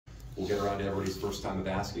We'll get around to everybody's first time of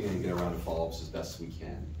asking and get around to follow-ups as best we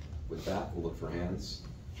can. With that, we'll look for hands.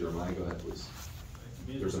 Jeremiah, go ahead, please.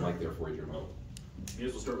 There's a mic there for you, Jeremiah. May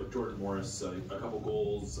as well start with Jordan Morris. A couple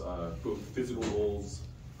goals, both physical goals.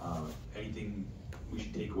 Anything we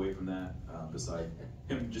should take away from that beside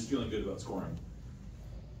him just feeling good about scoring?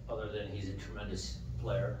 Other than he's a tremendous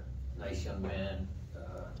player, nice young man,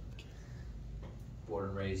 born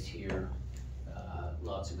and raised here,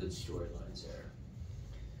 lots of good storylines there.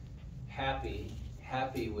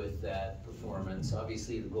 Happy with that performance.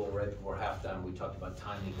 Obviously the goal right before halftime, we talked about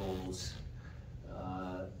timely goals.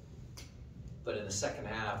 But in the second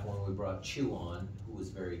half, when we brought Chu on, who was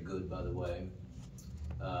very good, by the way,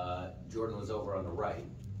 Jordan was over on the right.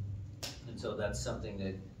 And so that's something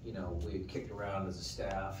that, you know, we had kicked around as a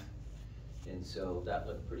staff. And so that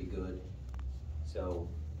looked pretty good. So,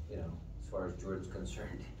 you know, as far as Jordan's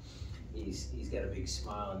concerned, he's got a big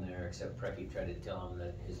smile in there, except Preki tried to tell him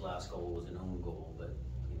that his last goal was an own goal, but,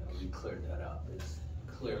 you know, we cleared that up. It's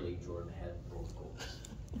clearly Jordan had both goals.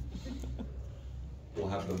 We'll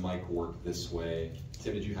have the mic work this way.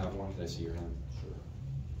 Tim, did you have one? Did I see your hand?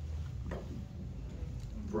 Sure.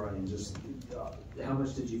 Brian, just how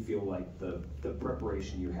much did you feel like the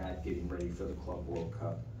preparation you had getting ready for the Club World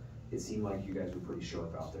Cup? It seemed like you guys were pretty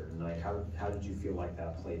sharp out there tonight. How did you feel like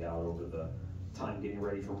that played out over the time getting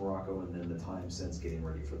ready for Morocco and then the time since getting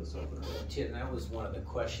ready for this opener? Tim, that was one of the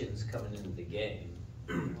questions coming into the game.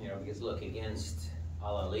 You know, because look, against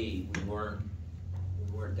Al Ali, we weren't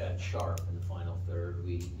that sharp in the final third.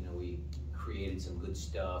 We created some good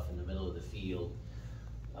stuff in the middle of the field.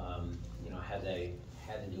 You know, had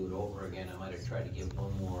to do it over again, I might have tried to give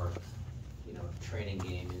one more, you know, training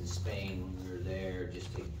game in Spain when we were there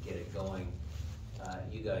just to get it going.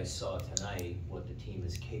 You guys saw tonight what the team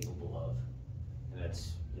is capable of, and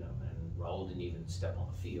that's, you know, and Raul didn't even step on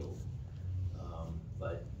the field.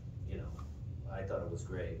 But, you know, I thought it was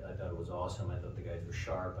great. I thought it was awesome. I thought the guys were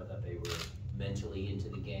sharp. I thought they were mentally into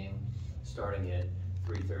the game. Starting at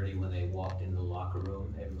 3:30 when they walked into the locker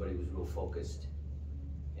room, everybody was real focused.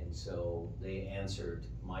 And so they answered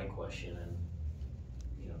my question and,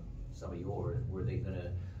 you know, some of yours. Were they going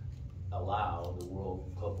to allow the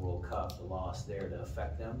Club World Cup, the loss there, to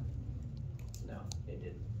affect them? No, it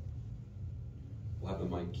didn't. We'll have the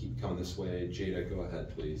mic keep coming this way. Jada, go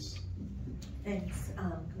ahead, please. Thanks.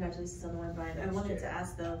 Congratulations on the win, Brian. I wanted to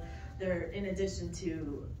ask though, in addition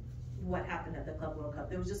to what happened at the Club World Cup,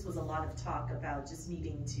 there was a lot of talk about just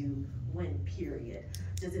needing to win, period.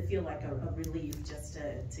 Does it feel like a relief just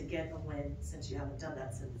to get a win since you haven't done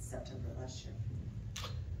that since September last year?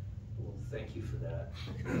 Well, thank you for that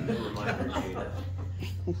reminder,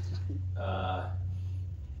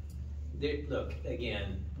 Jada. Look,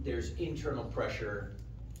 again, there's internal pressure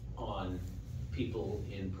on people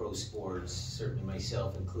in pro sports, certainly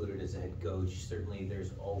myself included as a head coach. Certainly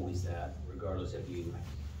there's always that, regardless if you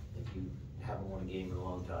haven't won a game in a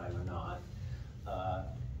long time or not.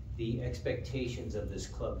 The expectations of this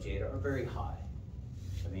club, Jada, are very high.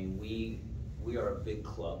 I mean, we are a big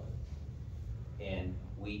club, and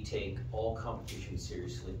we take all competition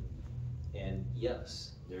seriously. And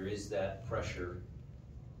yes, there is that pressure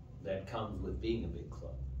that comes with being a big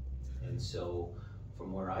club. And so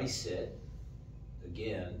from where I sit,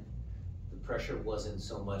 again, the pressure wasn't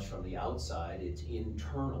so much from the outside, it's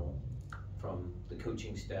internal from the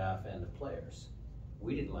coaching staff and the players.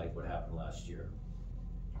 We didn't like what happened last year.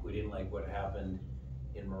 We didn't like what happened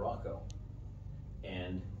in Morocco.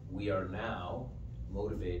 And we are now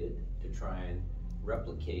motivated to try and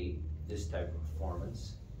replicate this type of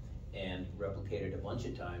performance and replicate it a bunch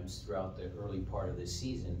of times throughout the early part of this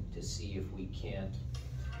season to see if we can't,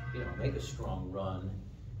 you know, make a strong run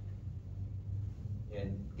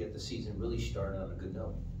and get the season really started on a good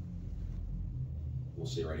note. We'll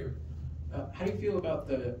see right here. How do you feel about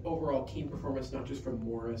the overall team performance, not just from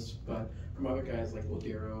Morris, but from other guys like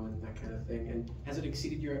Ladero and that kind of thing? And has it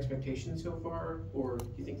exceeded your expectations so far, or do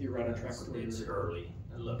you think you're right on track with where you're? It's early.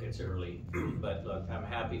 Look, it's early. But look, I'm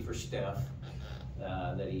happy for Steph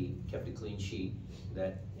that he kept a clean sheet.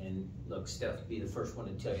 And look, Steph, be the first one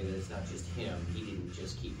to tell you that it's not just him. He didn't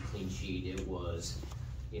just keep a clean sheet. It was,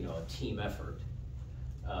 you know, a team effort.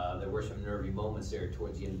 There were some nervy moments there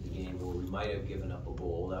towards the end of the game where we might have given up a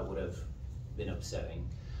goal. That would have been upsetting.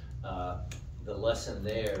 The lesson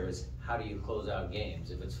there is, how do you close out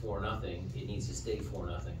games? If it's 4-0, it needs to stay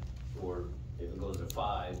 4-0. Or if it goes to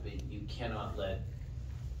 5, but you cannot let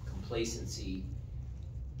complacency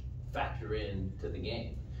factor into the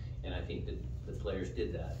game. And I think that the players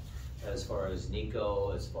did that. As far as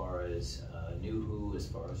Nico, as far as Nuhu, as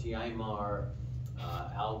far as Yaimar,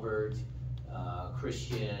 Albert,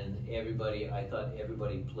 Christian, everybody, I thought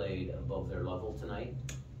everybody played above their level tonight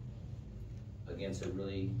against a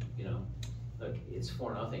really, look, it's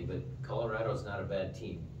 4-0, but Colorado's not a bad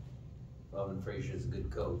team. Robin Frazier's a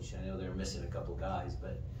good coach. I know they're missing a couple guys,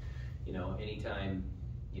 but anytime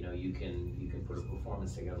you can put a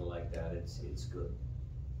performance together like that, it's good.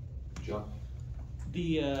 John?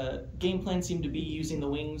 The game plan seemed to be using the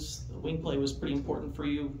wings. The wing play was pretty important for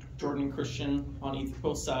you. Jordan and Christian on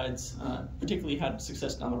both sides, particularly had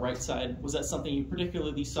success down the right side. Was that something you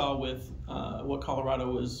particularly saw with what Colorado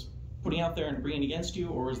was putting out there and bringing against you,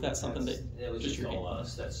 or is that something that was just just your all game?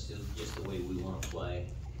 us? That's just the way we want to play.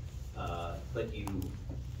 But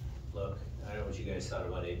look, I don't know what you guys thought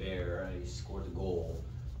about Hebert. He scored the goal,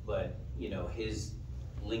 but his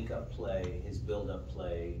link-up play, his build-up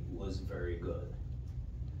play was very good.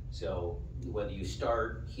 So whether you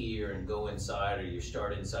start here and go inside, or you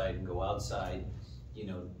start inside and go outside,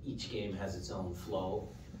 each game has its own flow.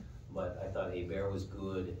 But I thought Hebert was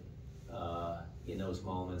good in those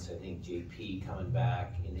moments. I think JP coming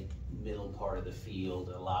back in the middle part of the field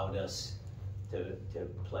allowed us to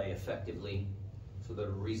play effectively. So there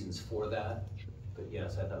are reasons for that. But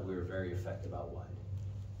yes, I thought we were very effective out wide.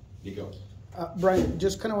 Nico? Brian,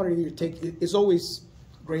 just kind of wanted you to take, it's always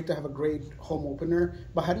great to have a great home opener,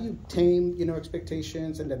 but how do you tame,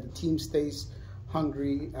 expectations and that the team stays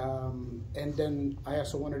hungry? And then I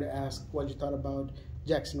also wanted to ask what you thought about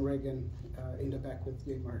Jackson Reagan in the back with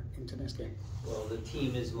Neymar into next game. Well, the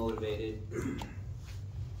team is motivated.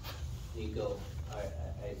 Nico,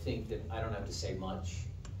 I think that I don't have to say much.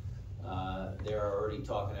 They're already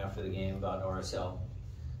talking after the game about RSL,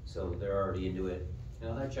 so they're already into it.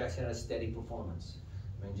 That Jackson had a steady performance.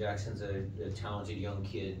 I mean, Jackson's a talented young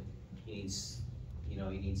kid. He needs, he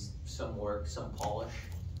needs some work, some polish,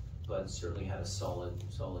 but certainly had a solid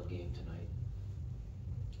game tonight.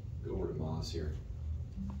 Go over to Moss here.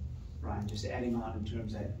 Brian, just adding on in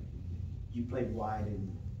terms that you played wide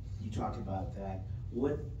and you talked about that.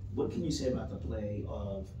 What can you say about the play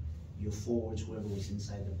of your forwards, whoever was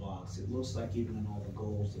inside the box? It looks like even in all the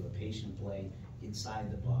goals, they were patient play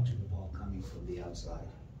inside the box with the ball coming from the outside.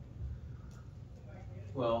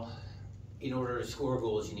 Well, in order to score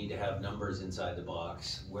goals, you need to have numbers inside the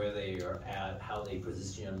box, where they are at, how they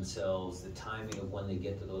position themselves, the timing of when they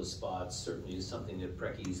get to those spots certainly is something that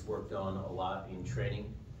Precky's worked on a lot in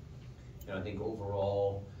training. I think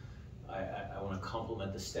overall, I want to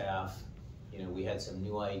compliment the staff. We had some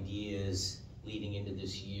new ideas leading into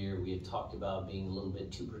this year. We had talked about being a little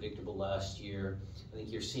bit too predictable last year. I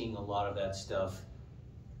think you're seeing a lot of that stuff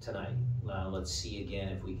tonight. Now let's see again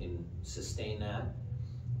if we can sustain that.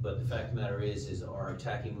 But the fact of the matter is our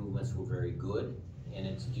attacking movements were very good, and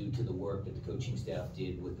it's due to the work that the coaching staff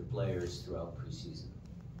did with the players throughout preseason.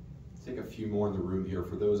 Take a few more in the room here.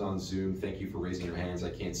 For those on Zoom, thank you for raising your hands. I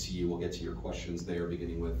can't see you. We'll get to your questions there,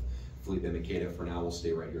 beginning with Felipe Makeda. For now, we'll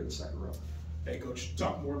stay right here in the second row. Hey, Coach,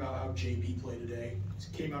 talk more about how JP played today.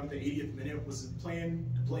 He came out at the 80th minute. Was it plan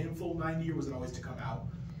to play him full 90, or was it always to come out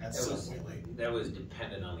at some point late? That was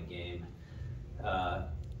dependent on the game.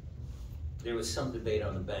 There was some debate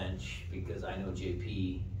on the bench because I know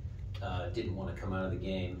JP didn't want to come out of the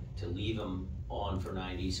game, to leave him on for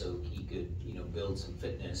 90 so he could, build some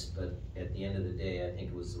fitness. But at the end of the day, I think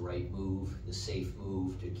it was the right move, the safe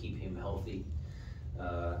move to keep him healthy.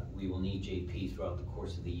 We will need JP throughout the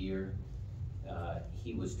course of the year.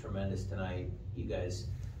 He was tremendous tonight. You guys,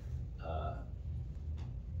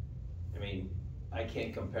 I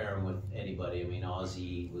can't compare him with anybody.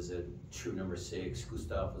 Ozzy was a true number 6.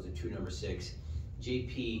 Gustav was a true number 6.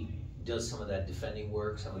 JP does some of that defending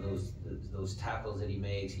work, some of those tackles that he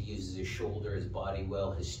makes. He uses his shoulder, his body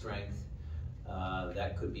well, his strength.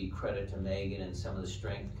 That could be credit to Megan and some of the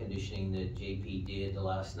strength conditioning that JP did the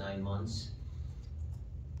last 9 months.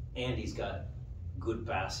 And he's got good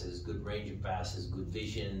passes, good range of passes, good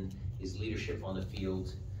vision, his leadership on the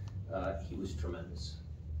field. He was tremendous.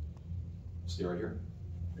 Stay right here.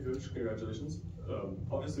 Hey Coach, congratulations.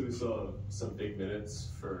 Obviously we saw some big minutes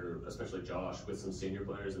for especially Josh with some senior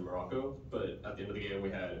players in Morocco, but at the end of the game we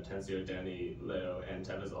had Tenzio, Danny, Leo, and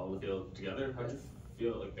Tevez all on the field together. How did you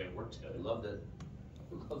feel like they worked together? Loved it.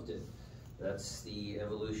 Loved it. That's the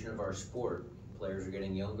evolution of our sport. Players are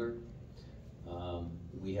getting younger.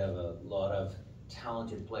 We have a lot of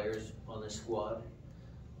talented players on this squad.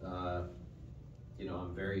 I'm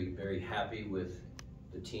very, very happy with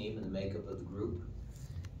the team and the makeup of the group.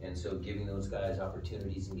 And so giving those guys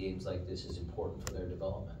opportunities in games like this is important for their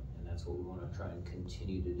development. And that's what we want to try and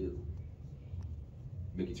continue to do.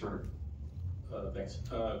 Mickey Turner. Thanks.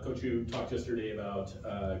 Coach, you talked yesterday about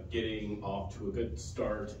getting off to a good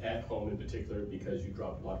start at home in particular because you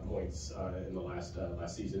dropped a lot of points in the last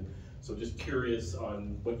season. So just curious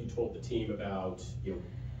on what you told the team about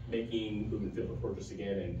making Lumen Field a fortress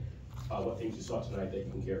again, and what things you saw tonight that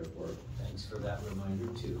you can carry forward. Thanks for that reminder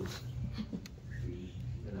too.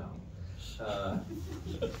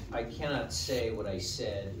 I cannot say what I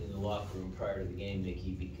said in the locker room prior to the game,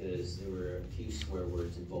 Mickey, because there were a few swear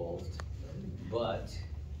words involved. But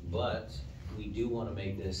we do want to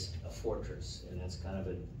make this a fortress, and that's kind of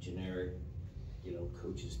a generic,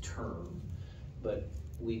 coach's term. But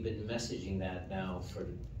we've been messaging that now for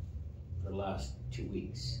the last 2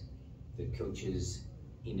 weeks. The coaches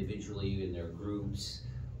individually in their groups,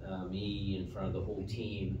 me in front of the whole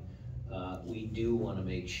team. We do want to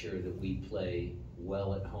make sure that we play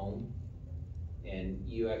well at home, and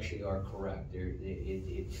you actually are correct.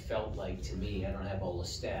 It felt like to me, I don't have all the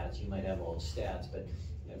stats, you might have all the stats, but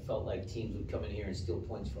it felt like teams would come in here and steal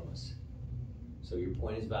points from us. So your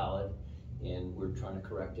point is valid, and we're trying to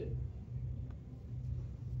correct it.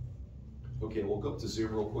 Okay, we'll go up to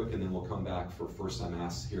Zoom real quick, and then we'll come back for first-time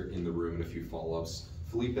asks here in the room and a few follow-ups.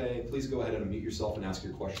 Felipe, please go ahead and unmute yourself and ask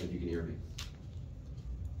your question if you can hear me.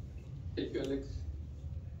 Thank you, Alex.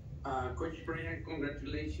 Coach Brian,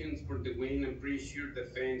 congratulations for the win. I'm pretty sure the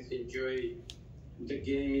fans enjoy the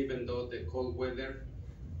game even though the cold weather.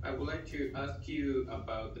 I would like to ask you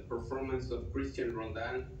about the performance of Christian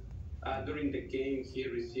Roldan. During the game, he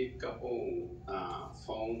received a couple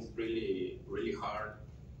phones really hard.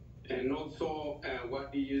 And also,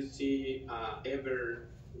 what do you see Ever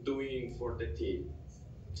doing for the team?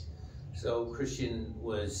 So Christian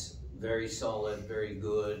was very solid, very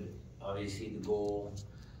good. Obviously the goal,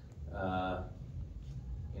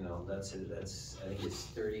 that's I think it's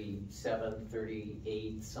 37,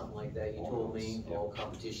 38, something like that, you told me, all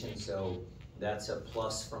competition. So that's a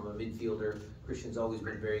plus from a midfielder. Christian's always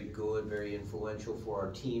been very good, very influential for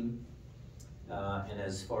our team. And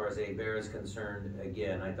as far as Hebert is concerned,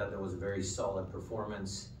 again, I thought that was a very solid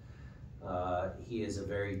performance. He is a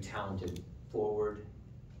very talented forward.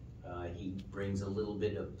 He brings a little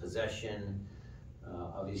bit of possession.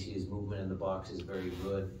 Obviously his movement in the box is very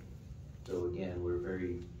good. So again, we're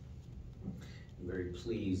very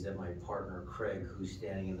pleased that my partner Craig, who's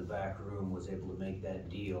standing in the back room, was able to make that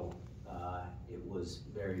deal. I'm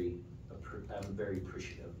very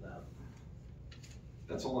appreciative of that.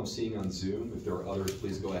 That's all I'm seeing on Zoom. If there are others,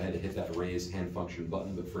 please go ahead and hit that raise hand function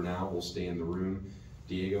button. But for now, we'll stay in the room.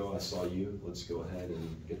 Diego, I saw you. Let's go ahead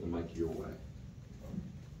and get the mic your way.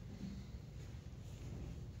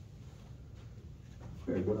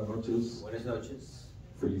 Buenas noches. Buenas noches.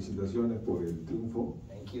 Felicitaciones por el triunfo.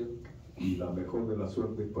 Thank you. Y la mejor de las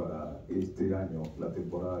suertes para este año, la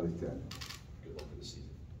temporada de este año. Good luck for the season.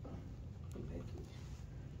 Thank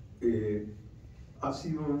you. Ha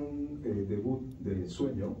sido un debut de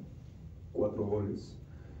sueño, 4 goles.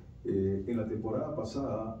 En la temporada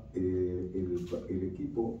pasada el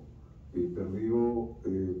equipo perdió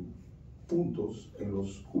puntos en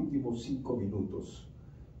los últimos 5 minutos.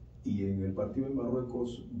 Y en el partido de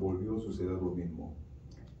Marruecos volvió a suceder lo mismo.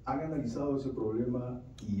 ¿Han analizado ese problema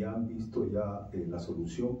y han visto ya la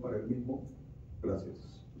solución para el mismo? Gracias.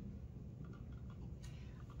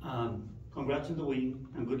 Congrats on the win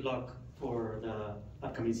and good luck for the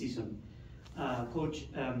upcoming season. Coach,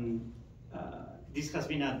 this has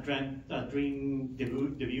been a dream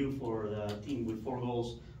debut for the team with 4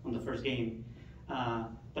 goals on the first game.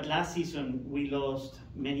 But last season we lost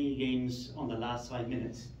many games on the last 5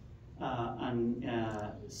 minutes. And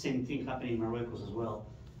same thing happened in Morocco as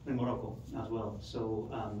well. So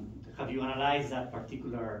have you analyzed that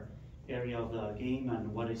particular area of the game,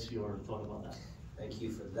 and what is your thought about that? Thank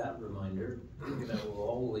you for that reminder. That will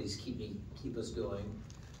always keep us going.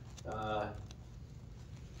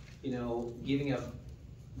 Giving up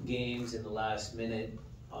games in the last minute,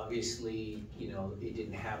 obviously, it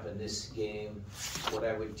didn't happen this game. What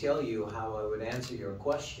I would tell you, how I would answer your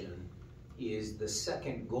question, is the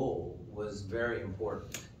second goal was very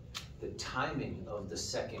important. The timing of the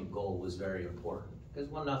second goal was very important. Because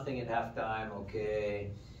 1-0 at halftime,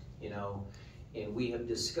 okay, and we have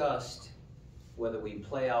discussed whether we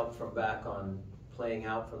playing out from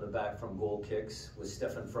the back from goal kicks with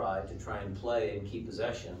Stefan Fry to try and play and keep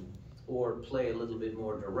possession, or play a little bit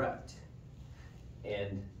more direct.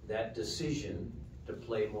 And that decision to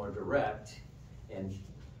play more direct and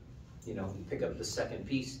pick up the second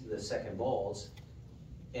balls,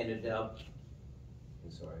 ended up,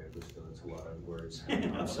 I'm sorry, it's a lot of words,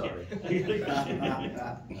 I'm sorry.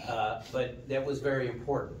 But that was very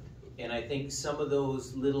important. And I think some of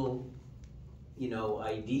those little,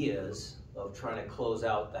 ideas of trying to close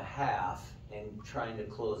out the half and trying to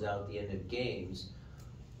close out the end of games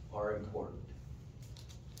are important.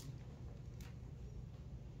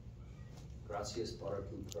 Gracias para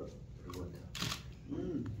tu pregunta.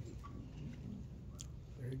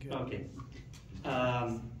 Very good. Okay.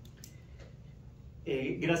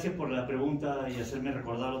 Gracias por la pregunta y hacerme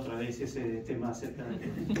recordar otra vez ese tema acerca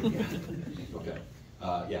de... Okay.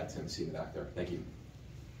 Yeah, Tim, see you back there. Thank you.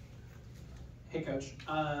 Hey, Coach.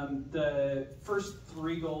 The first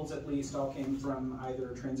 3 goals, at least, all came from either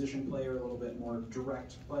transition play or a little bit more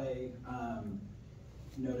direct play.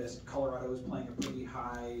 Noticed Colorado was playing a pretty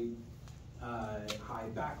high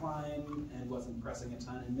back line and wasn't pressing a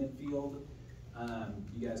ton in midfield.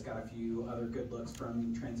 You guys got a few other good looks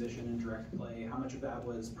from transition and direct play. How much of that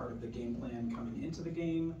was part of the game plan coming into the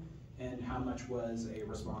game, and how much was a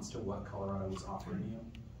response to what Colorado was offering you?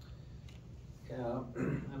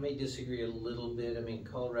 I may disagree a little bit. I mean,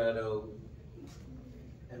 Colorado,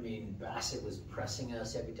 Bassett was pressing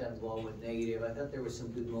us every time the ball went negative. I thought there were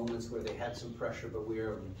some good moments where they had some pressure, but we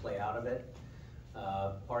were able to play out of it.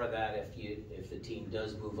 Part of that, if the team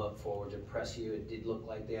does move up forward to press you, it did look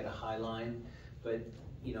like they had a high line. But,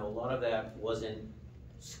 a lot of that wasn't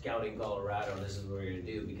scouting Colorado, and this is what we're going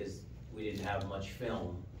to do, because we didn't have much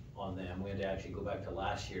film on them. We had to actually go back to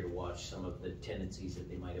last year to watch some of the tendencies that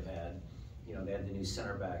they might have had. They had the new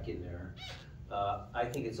center back in there. I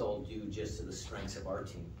think it's all due just to the strengths of our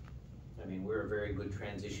team. We're a very good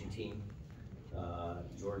transition team.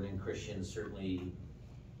 Jordan and Christian certainly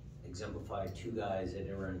exemplify 2 guys that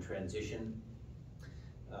are in transition.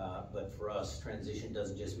 But for us, transition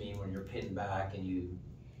doesn't just mean when you're pinned back and you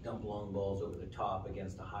dump long balls over the top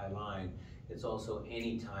against a high line. It's also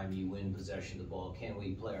any time you win possession of the ball, can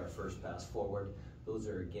we play our first pass forward? Those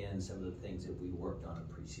are, again, some of the things that we worked on in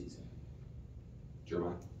preseason.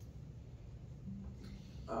 Jeremiah?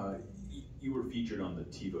 You were featured on the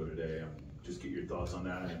TiVo today. Just get your thoughts on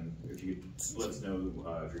that, and if you could let us know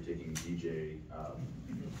if you're taking DJ.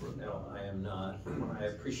 No, I am not. I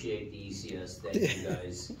appreciate the ECS. Thank you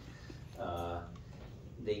guys.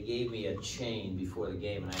 They gave me a chain before the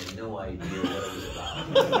game, and I had no idea what it was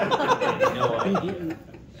about. I had no idea.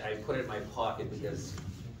 I put it in my pocket because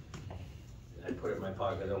I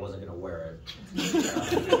wasn't going to wear it.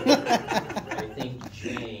 I think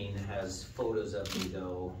Jane has photos of me,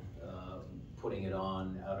 though, putting it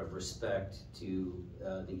on out of respect to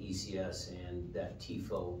the ECS and that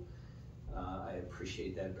TIFO. I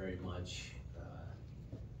appreciate that very much.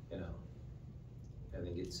 I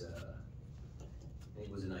think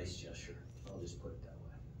it was a nice gesture. I'll just put it that way.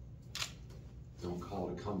 Don't call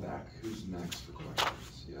it a comeback. Who's next for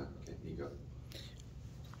questions? Yeah, okay, Nico.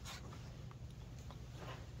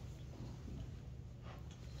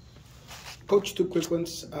 Coach, 2 quick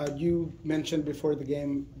ones. You mentioned before the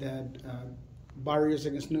game that Barrios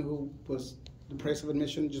against Nuhu was the price of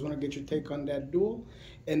admission. Just want to get your take on that duel.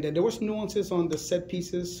 And then there was nuances on the set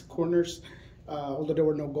pieces, corners. Although there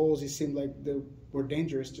were no goals, it seemed like they were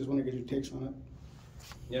dangerous. Just want to get your takes on it.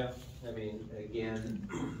 Yeah, again,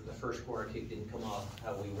 the first corner kick didn't come off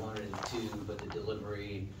how we wanted it to, but the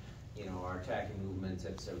delivery, our attacking movements,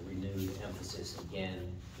 that's a renewed emphasis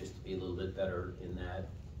again, just to be a little bit better in that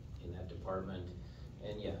department.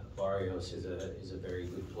 And yeah, Barrios is a very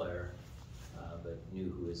good player, but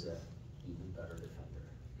Nuhu is a even better defender.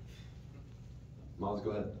 Miles,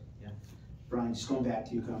 go ahead. Yeah, Brian, just going back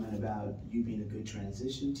to your comment about you being a good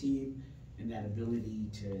transition team and that ability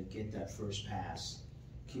to get that first pass.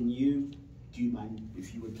 Do you mind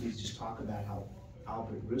if you would please just talk about how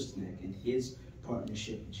Albert Rustnik and his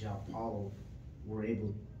partnership with João Paulo were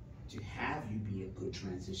able to have you be a good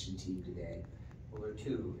transition team today? Well, they're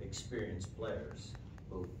 2 experienced players,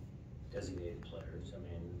 both designated players.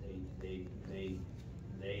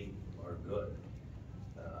 They are good.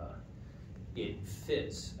 It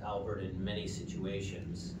fits Albert in many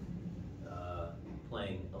situations,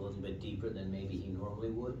 playing a little bit deeper than maybe he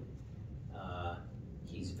normally would.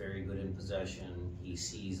 He's very good in possession. He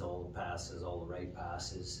sees all the passes, all the right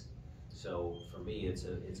passes. So for me, it's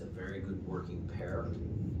a very good working pair.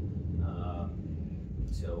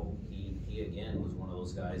 So he again was one of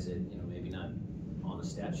those guys that maybe not on the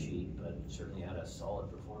stat sheet, but certainly had a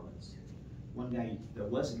solid performance. One guy that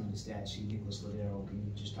wasn't on the stat sheet, Nicholas Ladero, can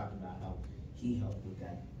you just talk about how he helped with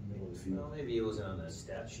that middle of the field? Well, maybe it wasn't on the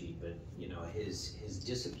stat sheet, but his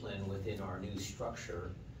discipline within our new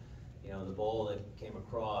structure. The ball that came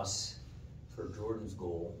across for Jordan's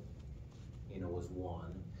goal, was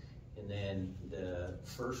 1. And then the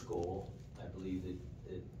first goal, I believe that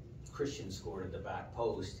Christian scored at the back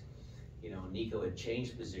post. Nico had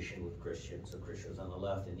changed position with Christian, so Christian was on the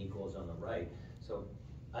left and Nico was on the right. So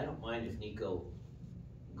I don't mind if Nico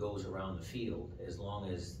goes around the field as long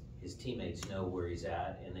as his teammates know where he's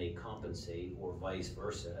at and they compensate, or vice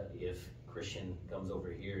versa. If Christian comes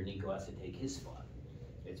over here, Nico has to take his spot.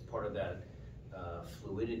 It's part of that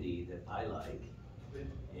fluidity that I like,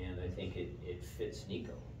 and I think it fits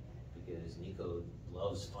Nico, because Nico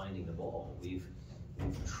loves finding the ball. We've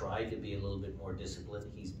tried to be a little bit more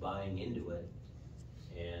disciplined. He's buying into it,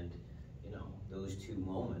 and you know, those two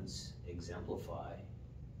moments exemplify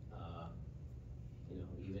you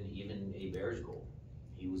know, even a Bears goal.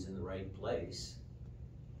 He was in the right place,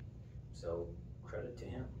 so credit to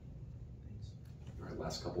him. All right,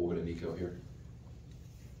 last couple. We'll go to Nico here.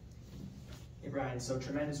 Hey Brian, so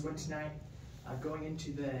tremendous win tonight. Going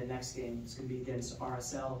into the next game, it's going to be against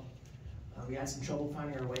RSL. We had some trouble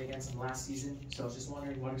finding our way against them last season, so I was just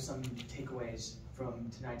wondering, what are some takeaways from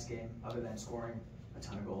tonight's game, other than scoring a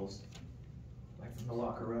ton of goals, like from the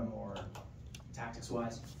locker room or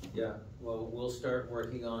tactics-wise? Yeah, well, we'll start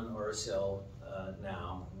working on RSL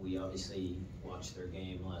now. We obviously watched their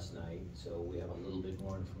game last night, so we have a little bit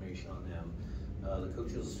more information on them. The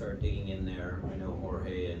coaches will start digging in there. I know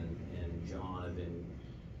Jorge and John have been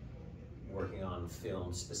working on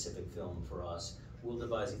film, specific film for us. We'll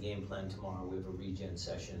devise a game plan tomorrow. We have a regen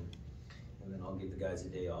session, and then I'll give the guys a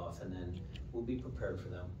day off, and then we'll be prepared for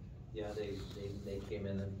them. Yeah, they came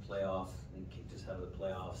in the playoff. They kicked us out of the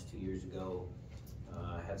playoffs 2 years ago.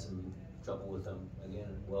 Had some trouble with them.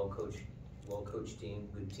 Again, well coached team,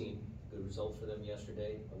 good result for them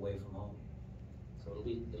yesterday away from home. So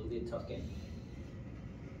it'll be a tough game.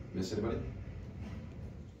 Miss anybody?